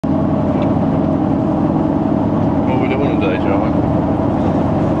doing today, John?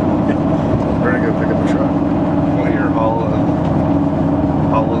 We're gonna go pick up the truck. Well, you're hauling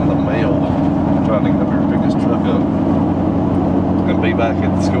the mail, trying to get up here and pick this truck up. And be back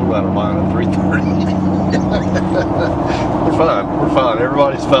at the school ladder line at 3:30. We're fine. We're fine.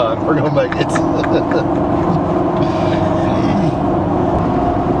 Everybody's fine. We're gonna make it.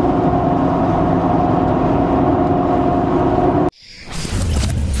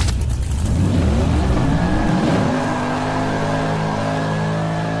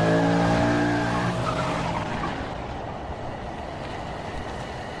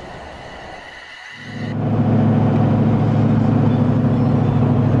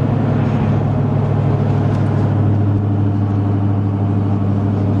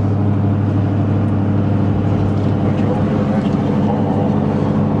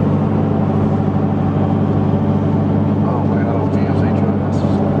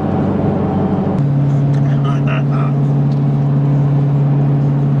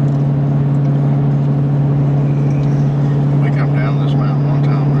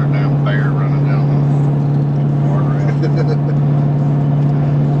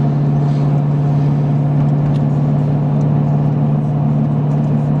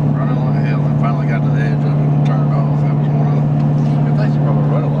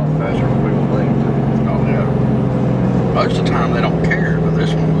 Most of the time they don't care, but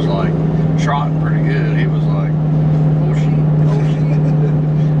this one was like trotting pretty good. He was like, oh shit, let's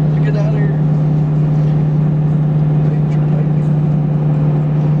get out of here.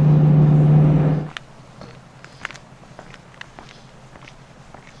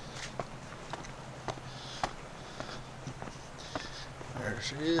 There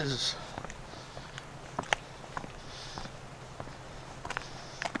she is.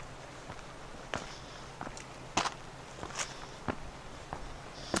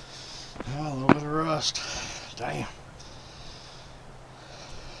 Oh, a little bit of rust. Damn.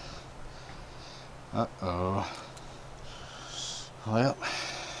 Uh-oh. Well,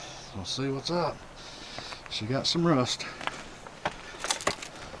 we'll see what's up. She got some rust.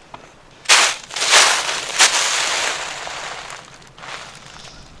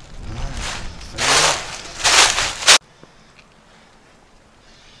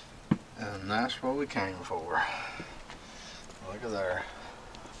 And that's what we came for. Look at there.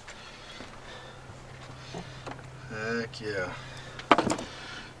 Heck yeah.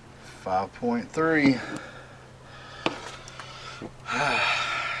 5.3.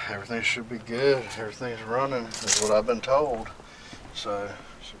 Everything should be good. Everything's running is what I've been told. So it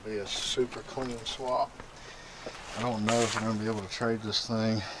should be a super clean swap. I don't know if we're going to be able to trade this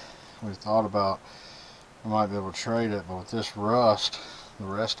thing. We thought about we might be able to trade it, but with this rust, the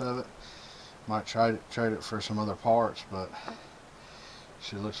rest of it, might trade it for some other parts, but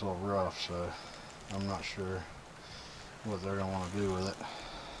she looks a little rough, so I'm not sure what they're gonna want to do with it.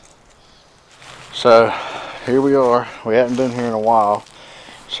 So here we are. We hadn't been here in a while,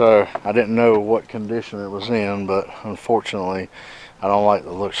 so I didn't know what condition it was in, but unfortunately I don't like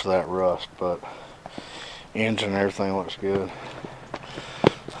the looks of that rust, but engine and everything looks good.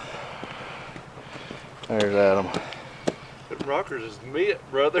 There's Adam. Them rockers is meat,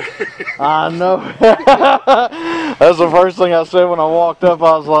 brother. I know. That's the first thing I said when I walked up.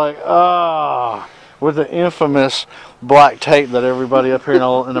 I was like, ah. With the infamous black tape that everybody up here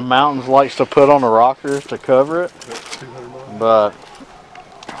in the mountains likes to put on the rockers to cover it. But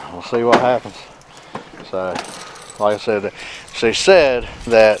we'll see what happens. So, like I said, she said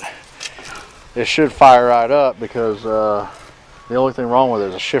that it should fire right up because the only thing wrong with it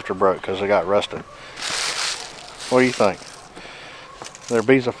is the shifter broke because it got rusted. What do you think? There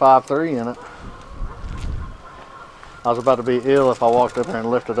beats a 5.3 in it. I was about to be ill if I walked up there and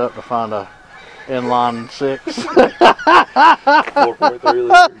lifted up to find a inline 6. 4.3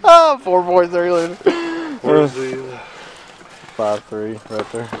 liters. 4.3 liters. Where's the 5.3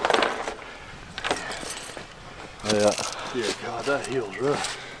 right there. Yeah. Yeah, God, that heel's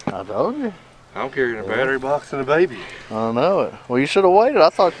rough. I told you. I'm carrying a battery box and a baby. I know it. Well, you should have waited. I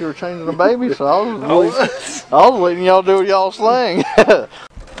thought you were changing the baby, so I was letting y'all do y'all's thing.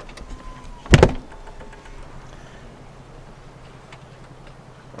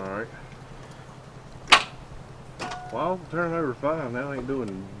 Alright. Well, turning over fine now, ain't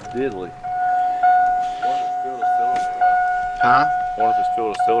doing diddly. What if it's filled a cylinder? Huh? What if it's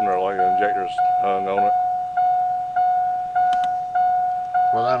filled a cylinder like the injector's hung on it?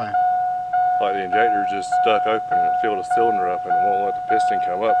 What that mean? Like the injector's just stuck open and it filled a cylinder up and it won't let the piston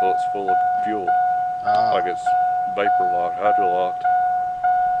come up till it's full of fuel. Like it's vapor locked, hydro locked.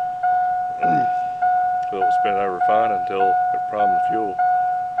 So it'll spin over fine until it primes the fuel.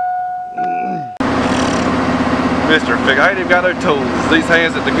 Mr. Fig, I ain't even got no tools. These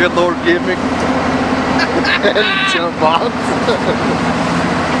hands that the good Lord give me. Jump box.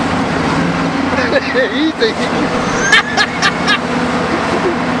 Easy.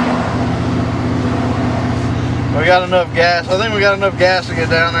 We got enough gas. I think we got enough gas to get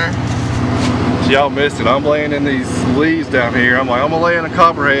down there. Y'all missed it. I'm laying in these leaves down here. I'm like, I'm gonna lay in a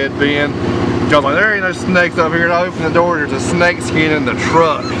copperhead bin. Y'all like, there ain't no snakes up here. And I open the door, there's a snake skin in the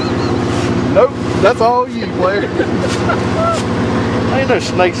truck. Nope, that's all you, Blair. Ain't no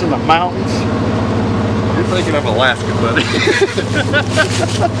snakes in the mountains. You're thinking of Alaska, buddy.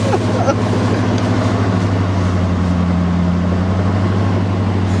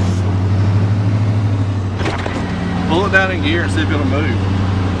 Pull it down in gear and see if it'll move.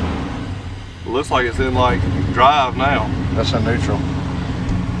 It looks like it's in like drive now. That's a neutral.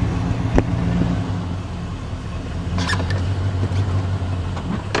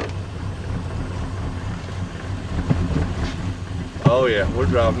 Oh yeah, we're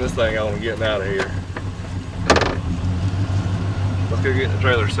driving this thing on and getting out of here. Let's go get the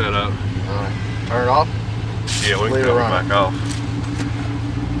trailer set up. Alright, turn it off? Yeah, we can turn it back off.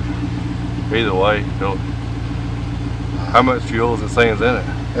 Either way, how much fuel is it saying in it?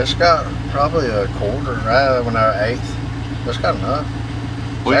 It's got probably a quarter, an eighth. It's got enough.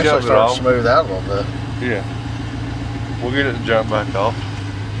 We it's jump actually it off. starting to smooth out a little bit. Yeah. We'll get it to jump back off.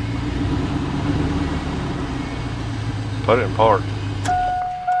 Put it in park.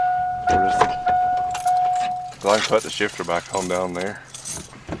 I can put the shifter back on down there.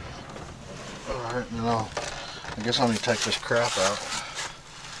 Alright, and then I guess I need to take this crap out.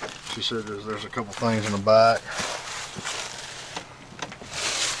 She said there's a couple things in the back.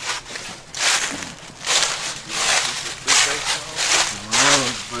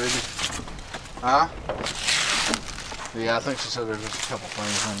 Huh? Yeah, I think she said there's just a couple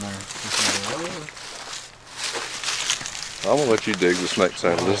things in there. I'm gonna let you dig the snakes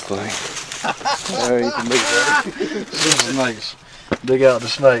out of this thing. You can dig that. Snakes. Dig out the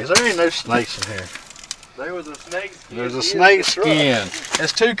snakes. There ain't no snakes in here. There was a snake skin. There's a snake skin.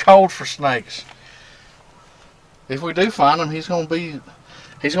 It's too cold for snakes. If we do find him, he's gonna be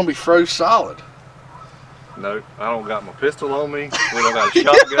froze solid. Nope, I don't got my pistol on me. We don't got a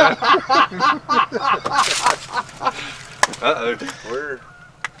shotgun. Uh-oh, there's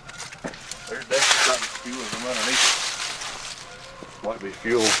definitely something fueling from underneath. Might be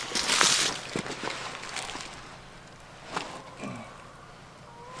fuel.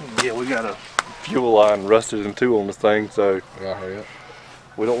 Yeah, we got a fuel line rusted in two on this thing, so Yeah, hurry up.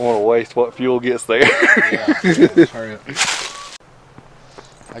 we don't want to waste what fuel gets there. Yeah, just hurry up.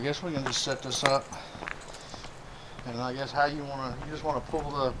 I guess we can just set this up. And I guess how you just want to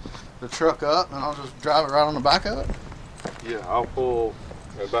pull the truck up and I'll just drive it right on the back of it? Yeah, I'll pull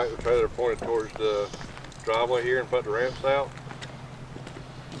back the trailer pointed towards the driveway here and put the ramps out.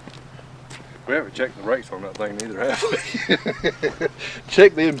 We haven't checked the brakes on that thing either, have we?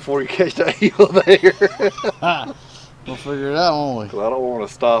 Check them before you catch that heel there. We'll figure it out, won't we? Cause I don't want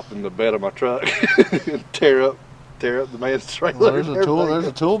to stop in the bed of my truck and tear up the man's trailer. Well, there's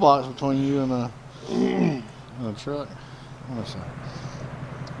a toolbox between you and the truck. Listen,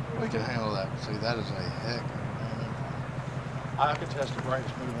 we can handle that. See, that is a heck. I could test the brakes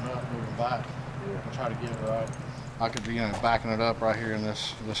moving up, moving back. Yeah. And try to get it right. I could be backing it up right here in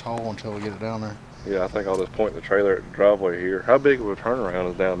this hole until we get it down there. Yeah, I think I'll just point the trailer at the driveway here. How big of a turnaround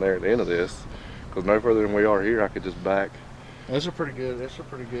is down there at the end of this? Because no further than we are here, I could just back. It's a pretty good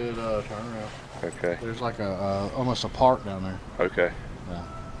turnaround. Okay. There's like almost a park down there. Okay. Yeah.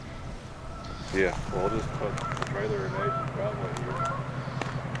 Yeah, well, we'll just put the trailer in the driveway here.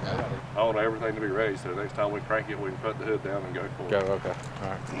 Yeah. I want everything to be ready, so next time we crank it, we can put the hood down and go for it. Go, okay. All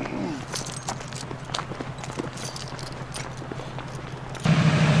right.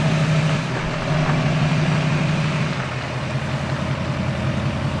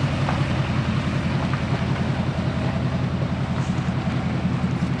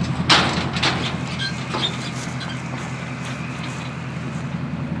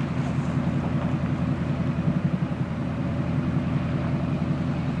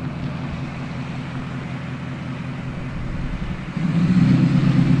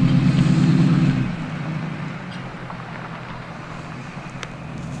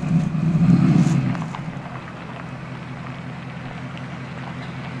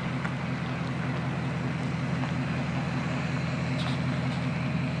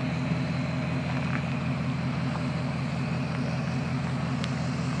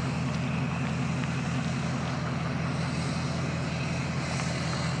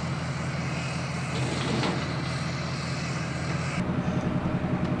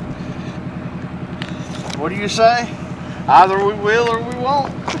 What do you say? Either we will or we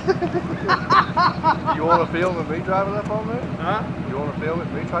won't. You want to film me driving up on there? Huh? You want to film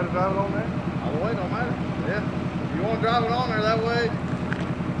it me trying to drive it on there? Either way, don't matter. Yeah. If you want to drive it on there that way,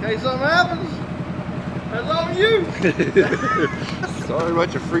 in case something happens, that's on you. Sorry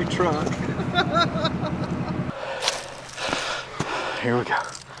about your free truck. Here we go.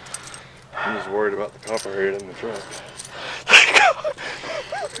 I'm just worried about the copperhead in the truck.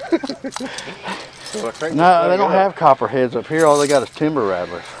 So No, they don't have copperheads up here. All they got is timber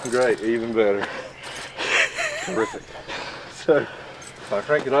rattlers. Great, even better. Terrific. So if I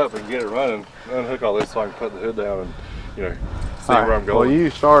crank it up and get it running, unhook all this so I can put the hood down and, you know, see where I'm going. Well, you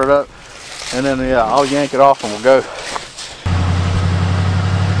start it up, and then yeah, I'll yank it off and we'll go.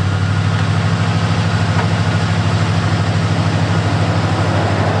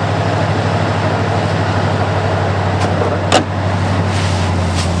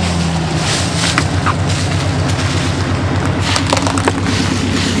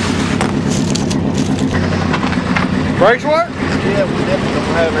 Brakes work? Yeah, we definitely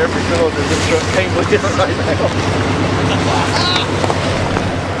don't have every cylinder this truck came with it right now.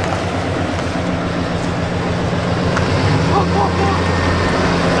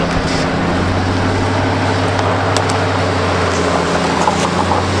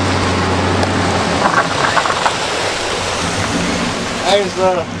 He's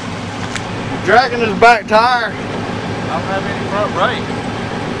dragging his back tire. I don't have any front brakes.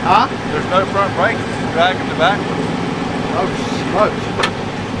 Huh? There's no front brakes. It's dragging the backwards. Oh, smokes.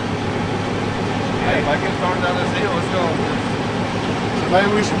 Hey, if I get started down this hill, it's going to So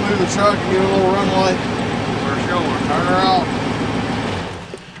maybe we should move the truck and give it a little runway. for sure. Turn her off.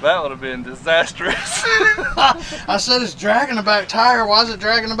 That would have been disastrous. I said it's dragging the back tire. Why is it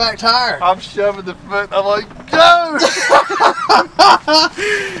dragging the back tire? I'm shoving the foot. I'm like, go!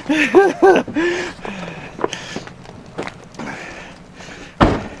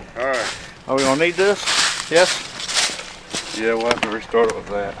 Alright. Are we gonna need this? Yes? Yeah, we'll have to restart it with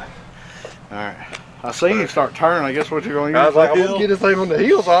that. Alright. I seen you start turning. I guess what you're gonna use. I was like, I'm hill? gonna get this thing on the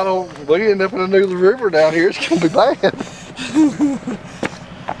hill so I don't, we end up in a new river down here. It's gonna be bad.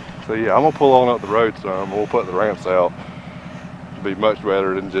 So yeah, I'm gonna pull on up the road some. We'll put the ramps out. It'll be much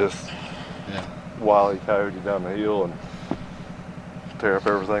better than just wily coyote down the hill and tear up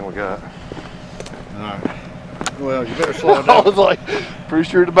everything we got. Alright. Well, you better slow I down. was like, pretty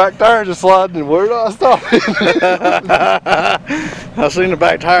sure the back tires are sliding, and where do I stop it? I seen the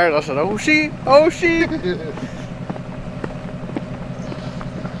back tires. I said, oh shit, oh shit.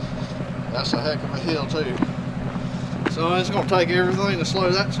 That's a heck of a hill too. So it's gonna take everything to slow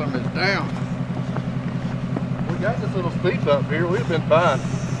that son of a bitch down. We got this little speed up here. We've been fine.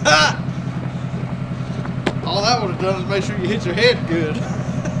 All that would have done is make sure you hit your head good.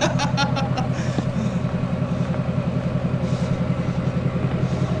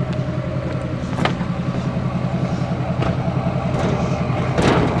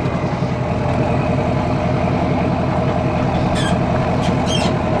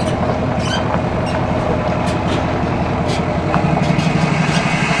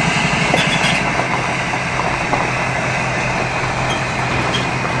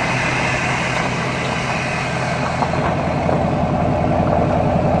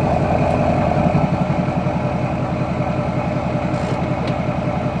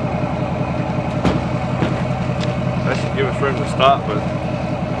 Give us room to stop, but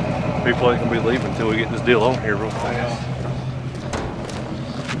people ain't gonna be leaving until we get this deal on here real fast.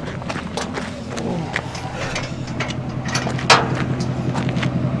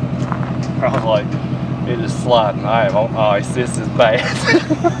 I was like, it is sliding. I am on ice. This is bad.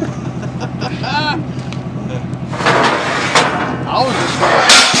 I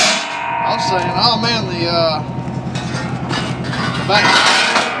was saying, oh man, the back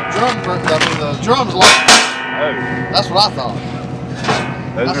the drum's locked. Oh, That's what I thought.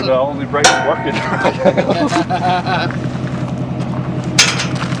 those are the only brakes working right now.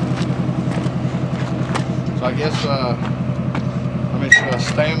 So I guess, should I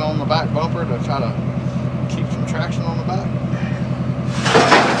stand on the back bumper to try to keep some traction on the back?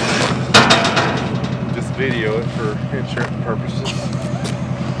 Just video it for insurance purposes.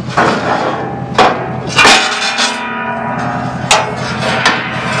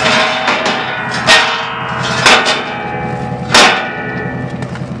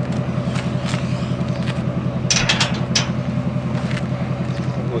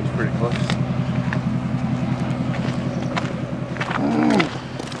 Looks pretty close.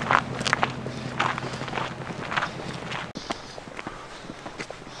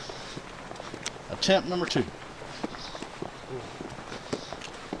 Attempt number 2.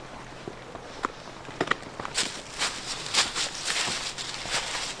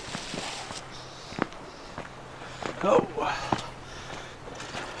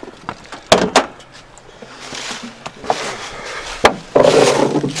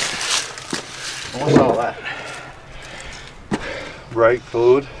 that? Brake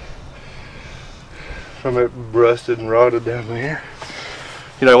fluid from it rusted and rotted down there.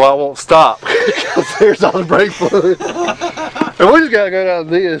 You know why I won't stop? Because there's all the brake fluid. And we just gotta go down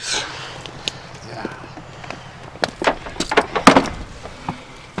this. Yeah.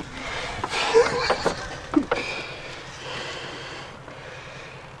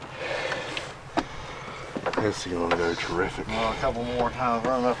 This is gonna go terrific. Well, a couple more times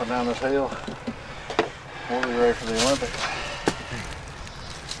running up and down this hill. We'll be ready for the Olympics.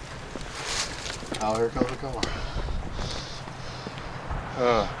 Oh, here comes the car.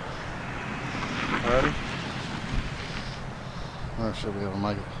 Ready? I should be able to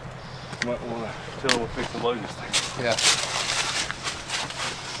make it. Might want to tell them we'll fix the load this thing. Yeah.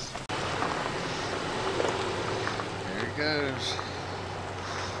 There it goes.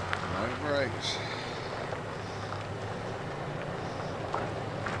 No brakes.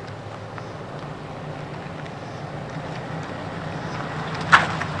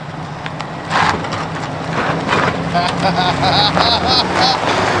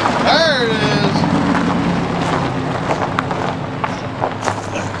 There it is.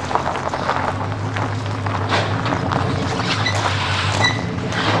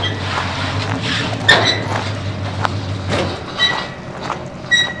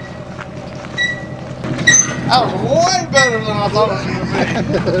 That was way better than I thought it was going to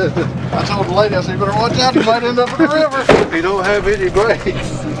be. I told the lady, I said, you better watch out, you might end up in the river. You don't have any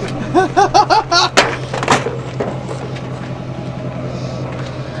brakes.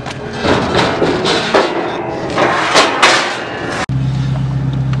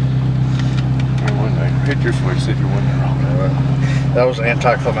 Hit your switch, see if your window wrong. That was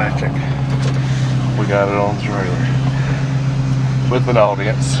anticlimactic. We got it on the trailer. With an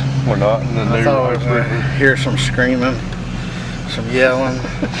audience. We're not in the I new thought I was river. going to hear some screaming, some yelling.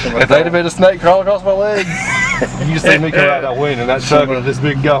 If they'd have been a snake crawling across my leg, you see me come out that window and that chugging of this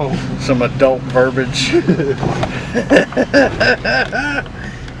big gong. Some adult verbiage.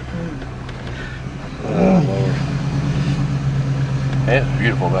 Oh, Lord. It's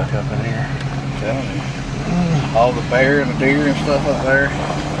beautiful back up in here. I'm telling you. All the bear and the deer and stuff up there.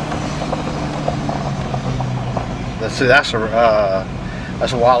 That's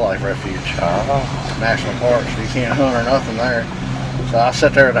a wildlife refuge. National park, so you can't hunt or nothing there. So I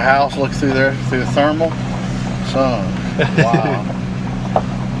sat there at the house, looked through there through the thermal. Son, wow.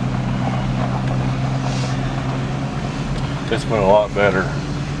 It's been a lot better.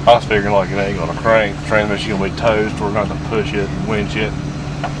 I was figuring like it ain't gonna crank, the transmission gonna be toast, we're gonna have to push it and winch it.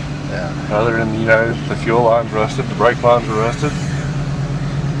 Yeah. Other than, you know, the fuel line's rusted, the brake lines are rusted,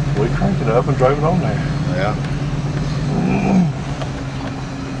 we cranked it up and drove it on there. Yeah.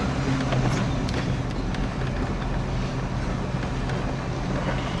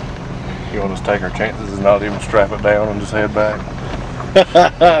 You want us to take our chances and not even strap it down and just head back?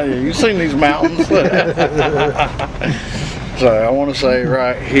 You've seen these mountains. So I want to say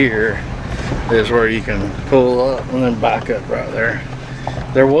right here is where you can pull up and then back up right there.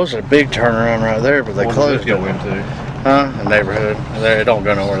 There was a big turnaround right there, but they closed it. Go into? Huh? A neighborhood. It don't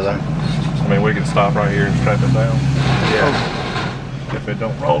go nowhere though. I mean, we can stop right here and strap it down. Yeah. If it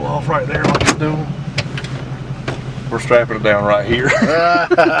don't roll off right there like it's doing. We're strapping it down right here.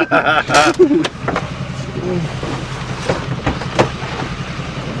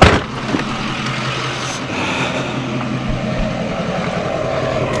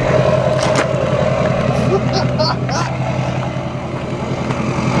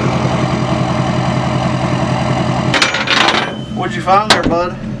 What'd you find there,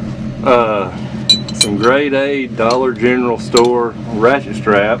 bud? Some grade A Dollar General store ratchet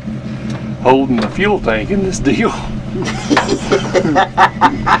strap holding the fuel tank in this deal.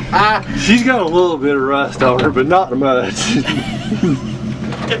 She's got a little bit of rust on her, but not much.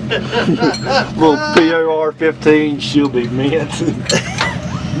 Little POR 15, she'll be mint. There's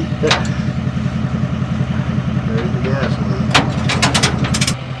the gas one.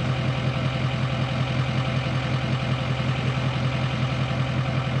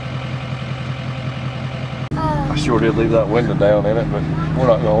 I sure did leave that window down in it, but we're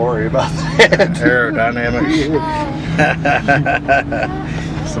not going to worry about that. Aerodynamics.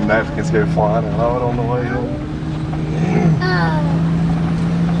 Some napkins go flying out on the way home.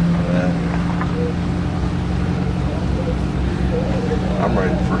 I'm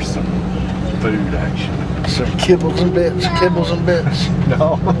ready for some food action. Some kibbles and bits, kibbles and bits.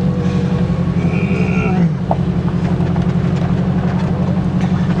 No.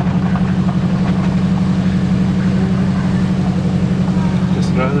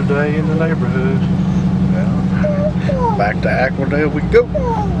 Just another day in the neighborhood. Well, back to Aquadale we go.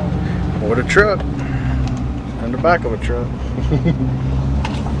 With a truck. in the back of a truck.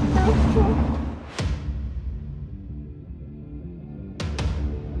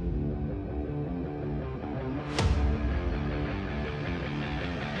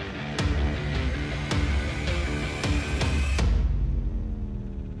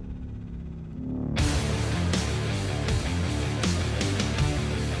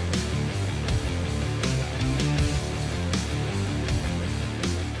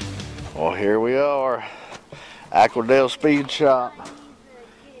 Well, here we are, Aquadale Speed Shop.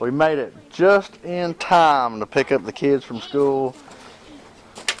 We made it just in time to pick up the kids from school.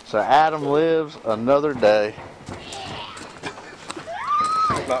 So Adam lives another day.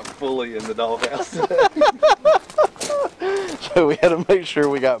 Not fully in the doghouse. So we had to make sure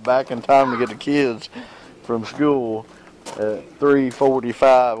we got back in time to get the kids from school at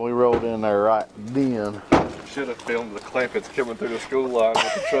 3:45. We rolled in there right then. Should have filmed the Clampets coming through the school line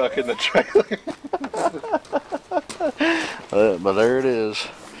with the truck and the trailer. But there it is.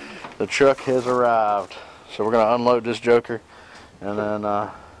 The truck has arrived. So we're going to unload this joker and then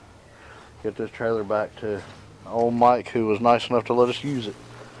get this trailer back to old Mike, who was nice enough to let us use it.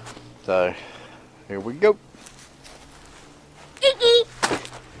 So here we go.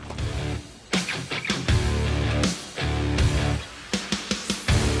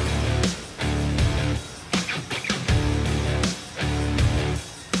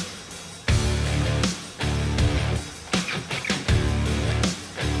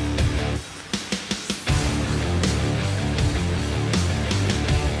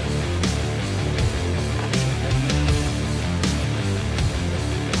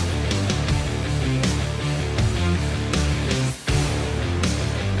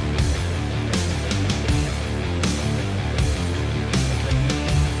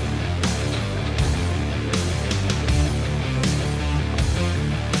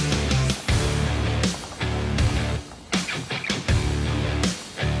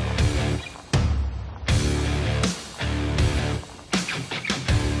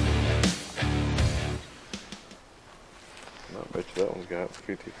 I bet you that one's got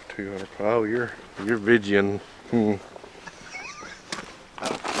 50 for 200. Oh, you're Vigian. What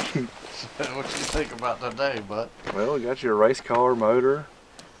you think about today, bud? Well, we got your race car motor.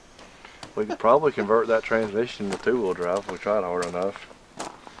 We could probably convert that transmission to two-wheel drive if we tried hard enough.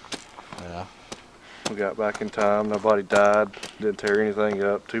 Yeah. We got back in time. Nobody died. Didn't tear anything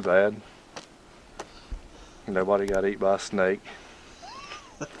up. Too bad. Nobody got eaten by a snake.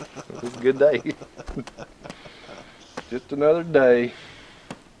 It was a good day. Just another day.